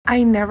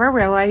I never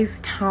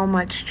realized how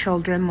much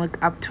children look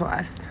up to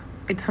us.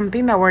 It's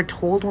something that we're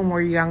told when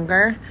we're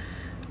younger,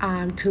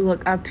 to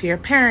look up to your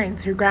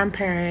parents, your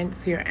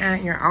grandparents, your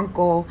aunt, your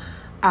uncle.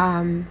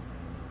 And,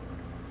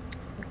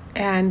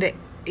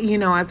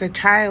 as a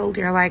child,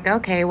 you're like,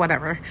 okay,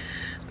 whatever.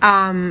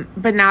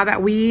 But now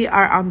that we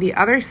are on the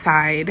other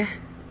side,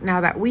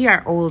 now that we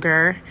are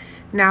older,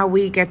 now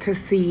we get to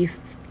see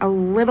a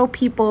little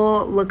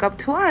people look up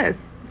to us.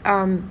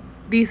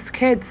 These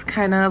kids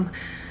kind of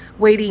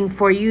waiting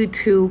for you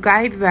to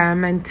guide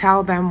them and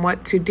tell them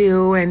what to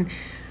do and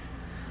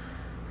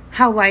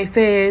how life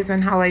is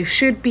and how life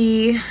should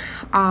be,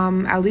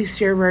 at least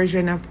your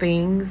version of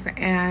things.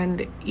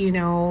 And,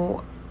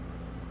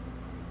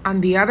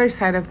 on the other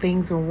side of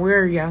things, when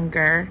we're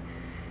younger,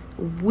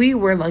 we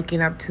were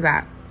looking up to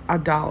that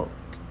adult,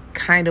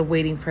 kind of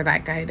waiting for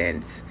that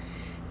guidance.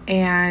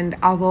 And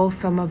although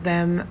some of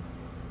them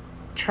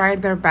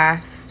tried their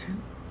best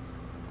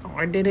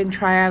or didn't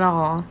try at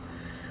all,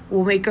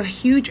 will make a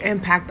huge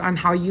impact on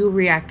how you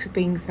react to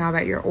things now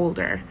that you're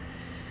older.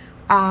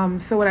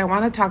 So what I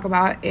want to talk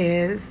about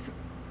is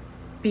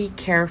be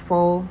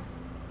careful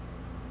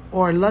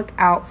or look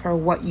out for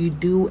what you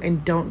do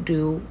and don't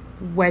do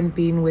when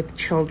being with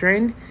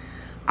children.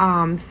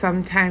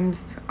 Sometimes,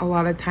 a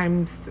lot of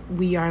times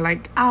we are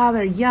like,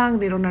 they're young,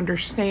 they don't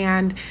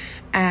understand.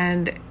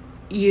 And,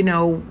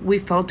 we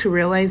fail to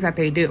realize that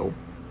they do.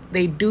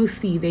 They do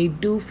see, they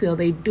do feel,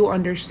 they do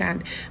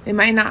understand. They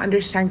might not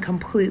understand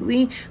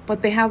completely,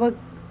 but they have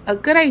a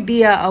good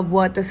idea of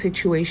what the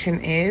situation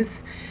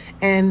is.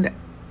 And,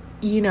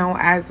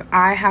 as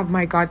I have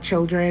my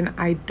godchildren,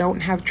 I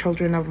don't have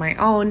children of my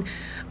own.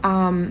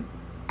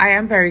 I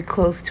am very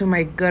close to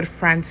my good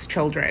friends'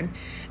 children.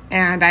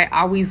 And I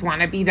always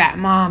want to be that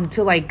mom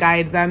to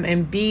guide them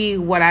and be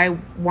what I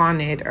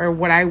wanted or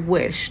what I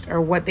wished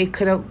or what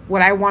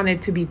I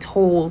wanted to be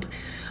told.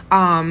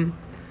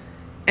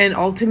 And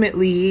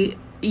ultimately,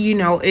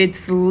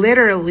 it's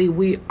literally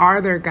we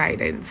are their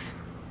guidance.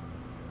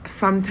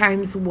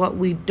 Sometimes what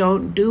we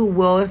don't do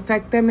will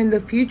affect them in the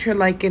future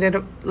like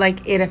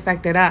it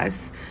affected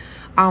us.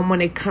 When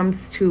it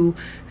comes to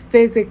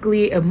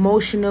physically,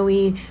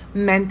 emotionally,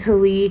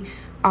 mentally,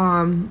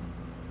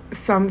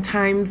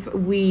 sometimes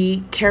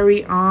we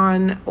carry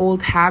on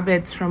old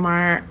habits from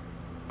our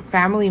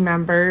family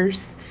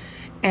members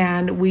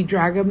and we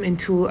drag them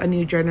into a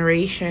new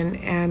generation.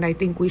 And I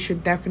think we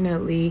should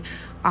definitely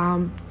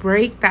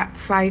break that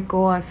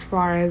cycle as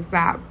far as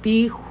that.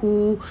 Be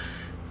who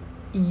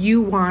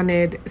you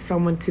wanted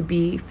someone to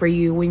be for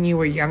you when you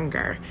were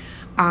younger.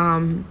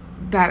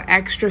 That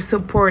extra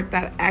support,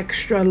 that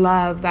extra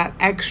love, that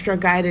extra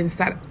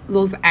guidance,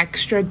 those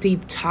extra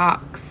deep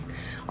talks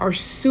are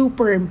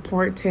super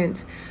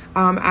important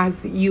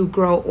as you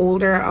grow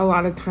older. A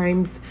lot of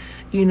times,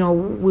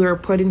 we're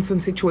put in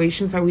some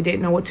situations that we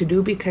didn't know what to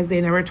do because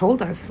they never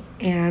told us.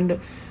 And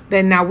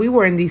then now we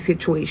were in these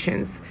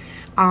situations.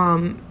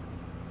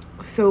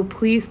 So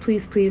please,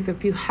 please, please,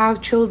 if you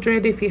have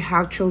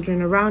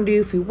children around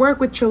you, if you work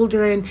with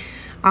children,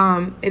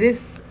 it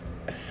is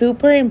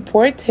super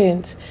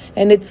important.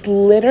 And it's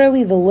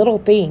literally the little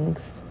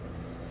things.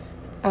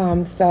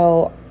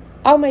 So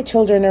all my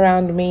children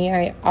around me,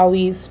 I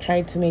always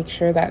try to make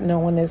sure that no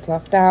one is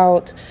left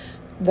out.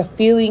 The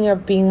feeling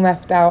of being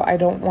left out, I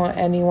don't want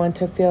anyone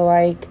to feel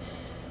like,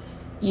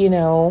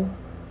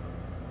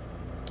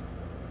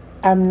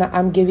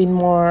 I'm giving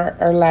more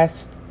or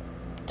less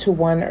to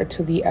one or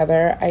to the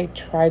other. I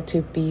try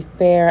to be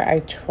fair. I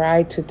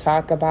try to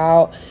talk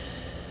about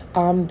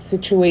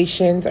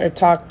situations or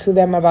talk to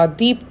them about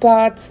deep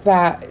thoughts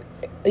that,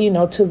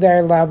 to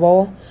their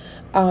level,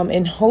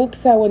 in hopes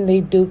that when they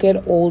do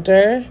get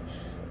older,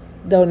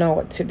 they'll know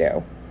what to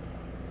do.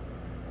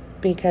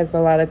 Because a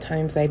lot of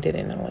times I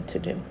didn't know what to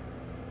do.